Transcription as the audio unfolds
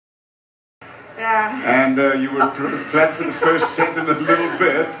Yeah. And you were flat for the first set and a little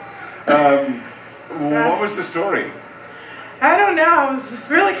bit. What was the story? I don't know. I was just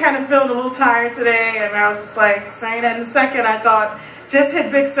really kind of feeling a little tired today, and I was just like saying that in the second. I thought, just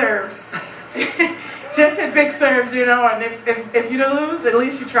hit big serves. Just hit big serves, you know, and if you lose, at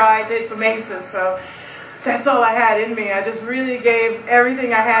least you tried to hit some aces. So that's all I had in me. I just really gave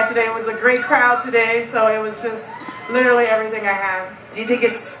everything I had today. It was a great crowd today, so it was just literally everything I had. Do you think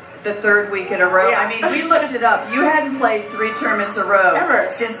it's the third week in a row? Yeah. I mean, we looked it up. You hadn't played 3 tournaments in a row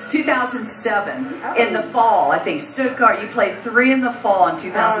Ever. since 2007 in the fall. I think Stuttgart, you played 3 in the fall in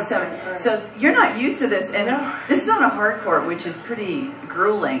 2007. Oh, okay. So you're not used to this, and No. this is on a hard court, which is pretty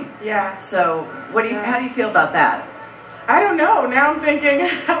grueling. Yeah. So what do you? How do you feel about that? I don't know. Now I'm thinking.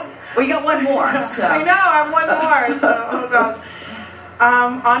 Well, you got one more. So I know. I'm one more. So, oh gosh.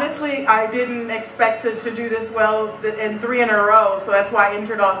 Honestly, I didn't expect to do this well in 3 in a row, so that's why I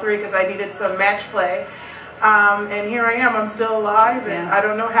entered all 3, because I needed some match play. And here I am. I'm still alive, and I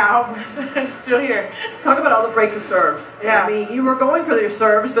don't know how, but I'm still here. Talk about all the breaks of serve. Yeah. I mean, you were going for your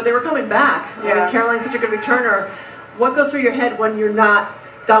serves, but they were coming back. Yeah. I mean, Caroline's such a good returner. What goes through your head when you're not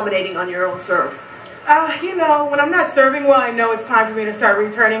dominating on your own serve? You know, when I'm not serving well, I know it's time for me to start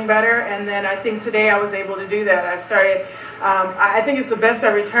returning better, and then I think today I was able to do that. I started, I think it's the best I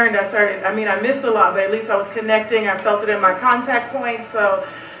returned. I mean, I missed a lot, but at least I was connecting. I felt it in my contact point, so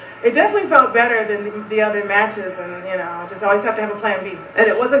it definitely felt better than the other matches, and, you know, I just always have to have a plan B. And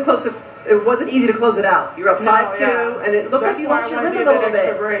it wasn't close to, it wasn't easy to close it out. You're up 5-2, and it looked like you lost your rhythm a little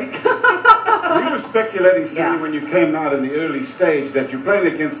bit. We were speculating, Serena, when you came out in the early stage, that you're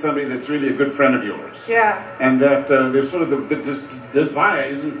playing against somebody that's really a good friend of yours. Yeah. And that there's sort of the desire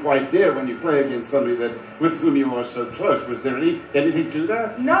isn't quite there when you play against somebody that with whom you are so close. Was there anything to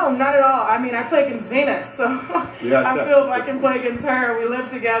that? No, not at all. I mean, I play against Venus, so Yeah, I feel like I can play against her. We live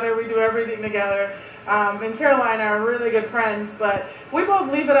together. We do everything together. And Caroline are really good friends, but we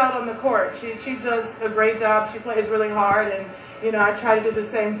both leave it out on the court. She does a great job. She plays really hard, and, you know, I try to do the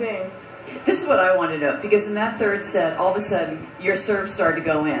same thing. This is what I want to know, because in that third set, all of a sudden, your serve started to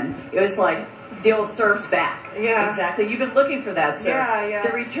go in. It was like the old serve's back. Yeah. Exactly. You've been looking for that serve. Yeah, yeah.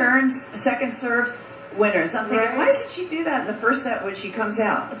 The returns, second serves, winners. I'm thinking, why doesn't she do that in the first set when she comes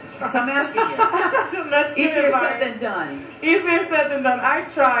out? So I'm asking you. That's Easier said than done. Easier said than done. I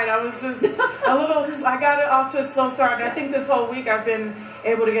tried. I was just a little, I got it off to a slow start. And I think this whole week I've been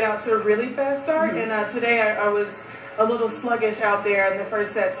able to get out to a really fast start. Mm-hmm. And today I was a little sluggish out there in the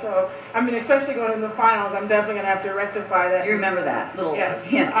first set. So, I mean, especially going into the finals, I'm definitely going to have to rectify that. You remember that little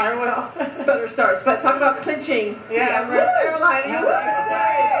hint. I will. It's better starts. But talk about clinching. Yeah. EmiratesAirlines USOpen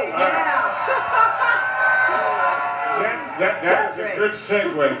Series. That's a good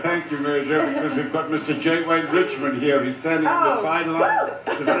segue. Thank you, Mary Jo, because we've got Mr. J. Wayne Richmond here. He's standing on the sideline.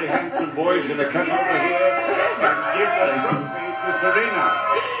 He's a very handsome boy. He's going to come over here and give the trophy to Serena.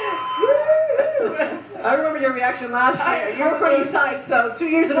 I remember your reaction last year. You were pretty psyched, so 2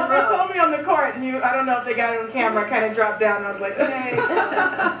 years in a row. They told me on the court, and I don't know if they got it on camera, I kind of dropped down, and I was like, hey,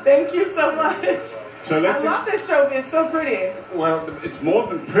 thank you so much. So I love this trophy. It's so pretty. Well, it's more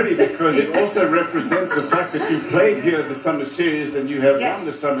than pretty, because it also represents the fact that you've played here the Summer Series and you have won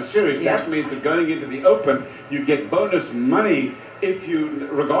the Summer Series. That means that going into the Open, you get bonus money if you,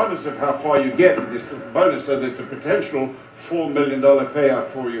 regardless of how far you get, it's the bonus, so there's a potential $4 million payout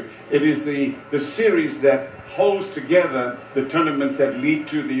for you. It is the series that holds together the tournaments that lead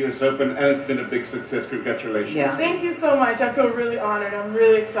to the US Open, and it's been a big success. Congratulations. Yeah. Thank you so much. I feel really honored. I'm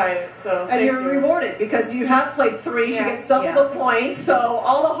really excited. So and you're rewarded, because you have played 3. She gets double the points, so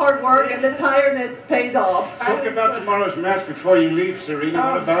all the hard work and the tiredness paid off. Talk about tomorrow's match before you leave, Serena.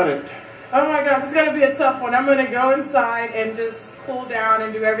 What about it? Oh my gosh, it's going to be a tough one. I'm going to go inside and just cool down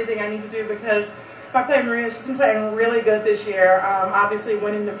and do everything I need to do, because if I play Maria, she's been playing really good this year. Obviously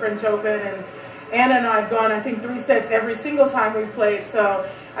winning the French Open, and Anna and I have gone, I think, 3 sets every single time we've played, so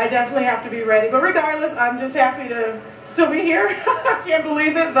I definitely have to be ready. But regardless, I'm just happy to still be here. I can't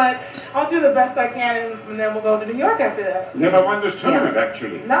believe it, but I'll do the best I can, and then we'll go to New York after that. Never won this tournament,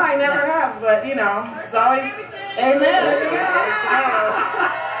 actually. No, I never have, but, you know, it's always, amen.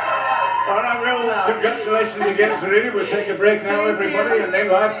 All right, well, congratulations again, Serena. We'll take a break now, everybody, and then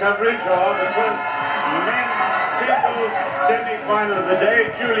live coverage of the first men's singles semi-final of the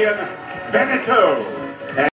day, Julian Benito.